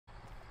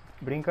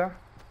Brinca.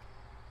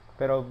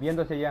 Pero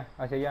viendo hacia allá,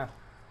 hacia allá.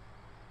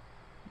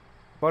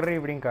 Corre y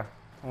brinca.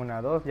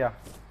 1, 2, ya.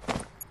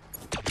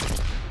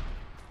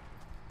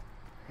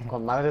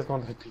 Con madres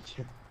contra el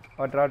pinche.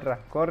 Otra.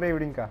 Corre y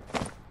brinca.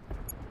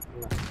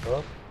 1,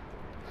 2.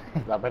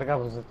 La verga,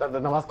 pues está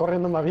nada más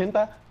corriendo, me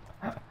avienta.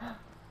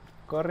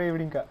 Corre y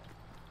brinca.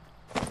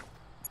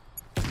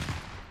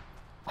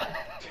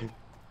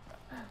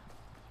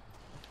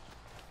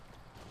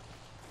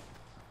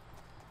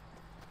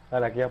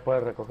 Dale, aquí ya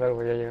puedes recoger,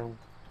 güey, ya llegamos.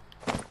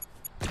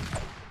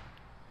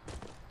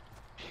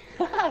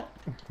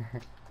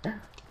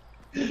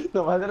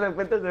 Nomás de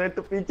repente se ve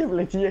tu pinche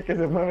flechilla que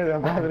se mueve de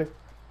madre.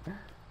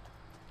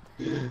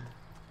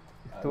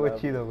 Estuvo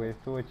chido, güey,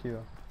 estuvo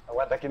chido.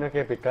 Aguanta, aquí no hay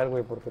que picar,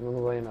 güey, porque no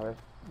nos vayan a ver.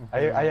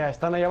 Ahí,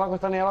 están ahí abajo,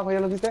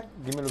 ¿ya los viste?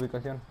 Dime la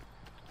ubicación.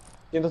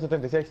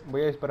 176.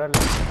 Voy a dispararle.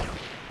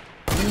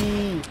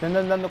 ¡Y!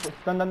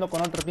 Están dando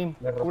con otro team.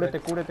 Cúbrete.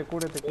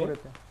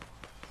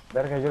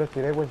 Verga, yo les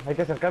tiré, güey. Hay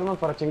que acercarnos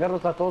para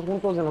chingarlos a todos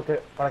juntos en lo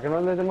que, para que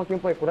no les demos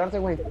tiempo de curarse,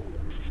 güey.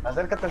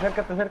 Acércate.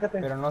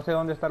 Pero no sé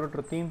dónde está el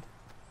otro team.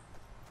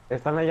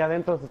 Están allá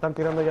adentro, se están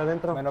tirando allá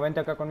adentro. Bueno,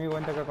 vente acá conmigo.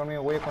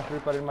 Voy a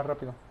construir para ir más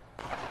rápido.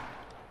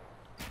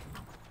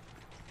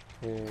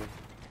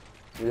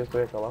 Yo ya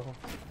estoy acá abajo.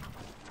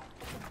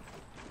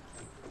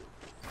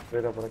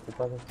 Pero por aquí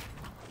pasa.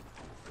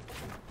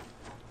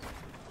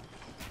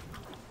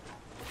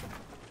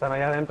 Están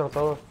allá adentro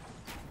todos.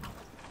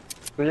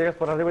 ¿Tú llegas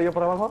por arriba y yo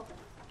por abajo?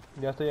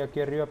 Ya estoy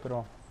aquí arriba,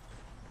 pero...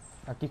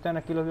 Aquí están,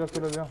 aquí los veo.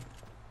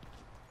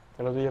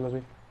 Ya los vi.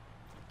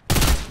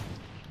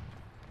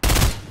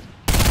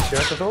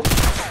 ¿Tiraste tú?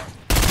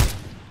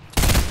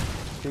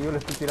 Sí, yo le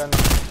estoy tirando.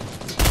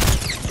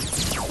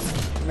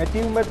 Me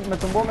tumbó.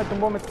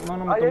 No,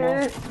 no me tumbó.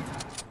 Ay.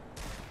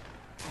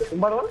 ¿Te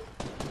tumbaron?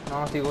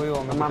 No, sigo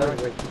vivo, me No mames, mataron.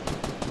 güey.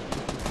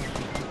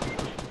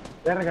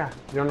 Verga,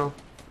 yo no.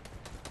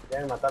 Ya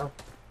me mataron.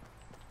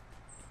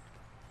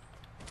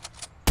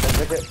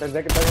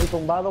 Pensé que te habían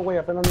tumbado, güey.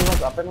 Apenas me iba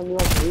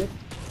a subir.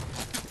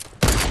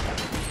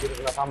 ¿Quieres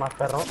una fama,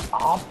 perro?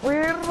 ¡Ah,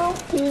 perro!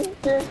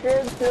 ¡Pinche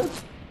gente!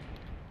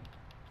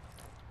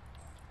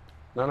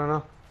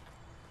 No.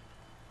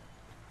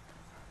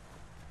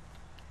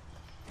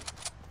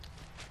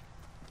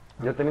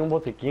 Yo tenía un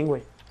botiquín,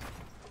 güey.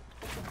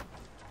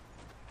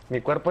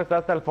 Mi cuerpo está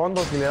hasta el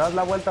fondo. Si le das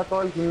la vuelta a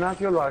todo el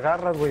gimnasio, lo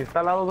agarras, güey. Está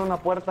al lado de una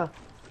puerta.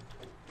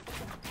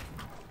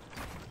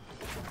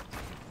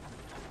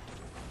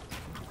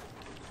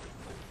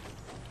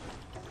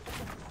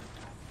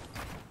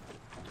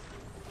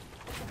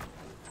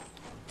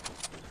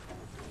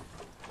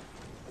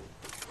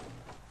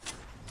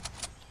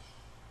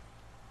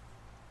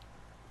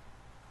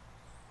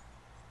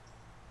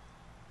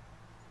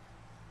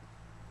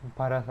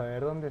 Para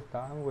saber dónde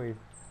están, güey.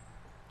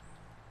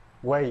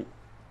 Güey,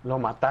 lo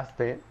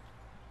mataste.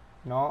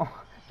 No,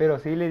 pero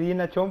sí le di en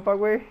la chompa,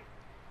 güey.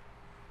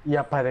 Y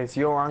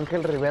apareció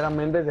Ángel Rivera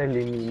Méndez,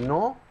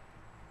 eliminó.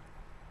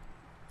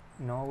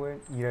 No, güey,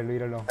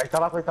 míralo. Ahí está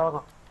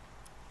abajo.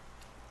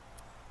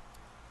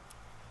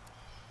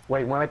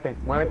 Güey, muévete,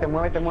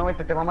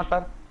 te va a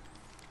matar.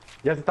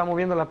 Ya se está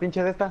moviendo la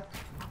pinche de esta.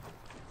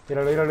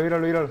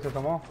 Míralo, se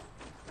tomó.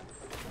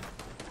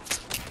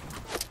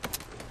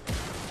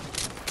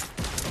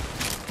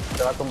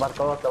 Te va a tumbar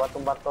todo. Te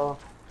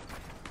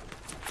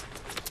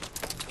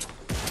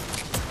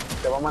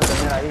va a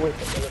mantener ahí, güey,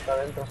 porque él está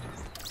adentro.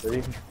 Te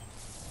dije.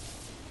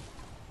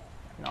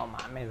 No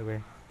mames, güey.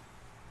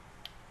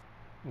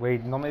 Güey,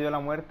 no me dio la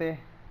muerte.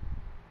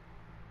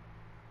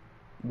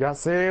 Ya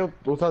sé, o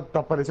sea,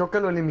 te pareció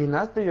que lo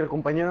eliminaste y el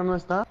compañero no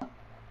está.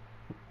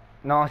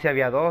 No, si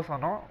había dos o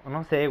no.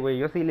 No sé, güey,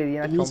 yo sí le di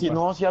en la chompa.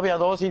 Sí había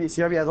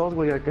dos,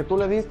 güey. El que tú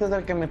le diste es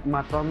el que me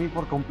mató a mí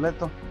por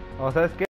completo. O sea, es que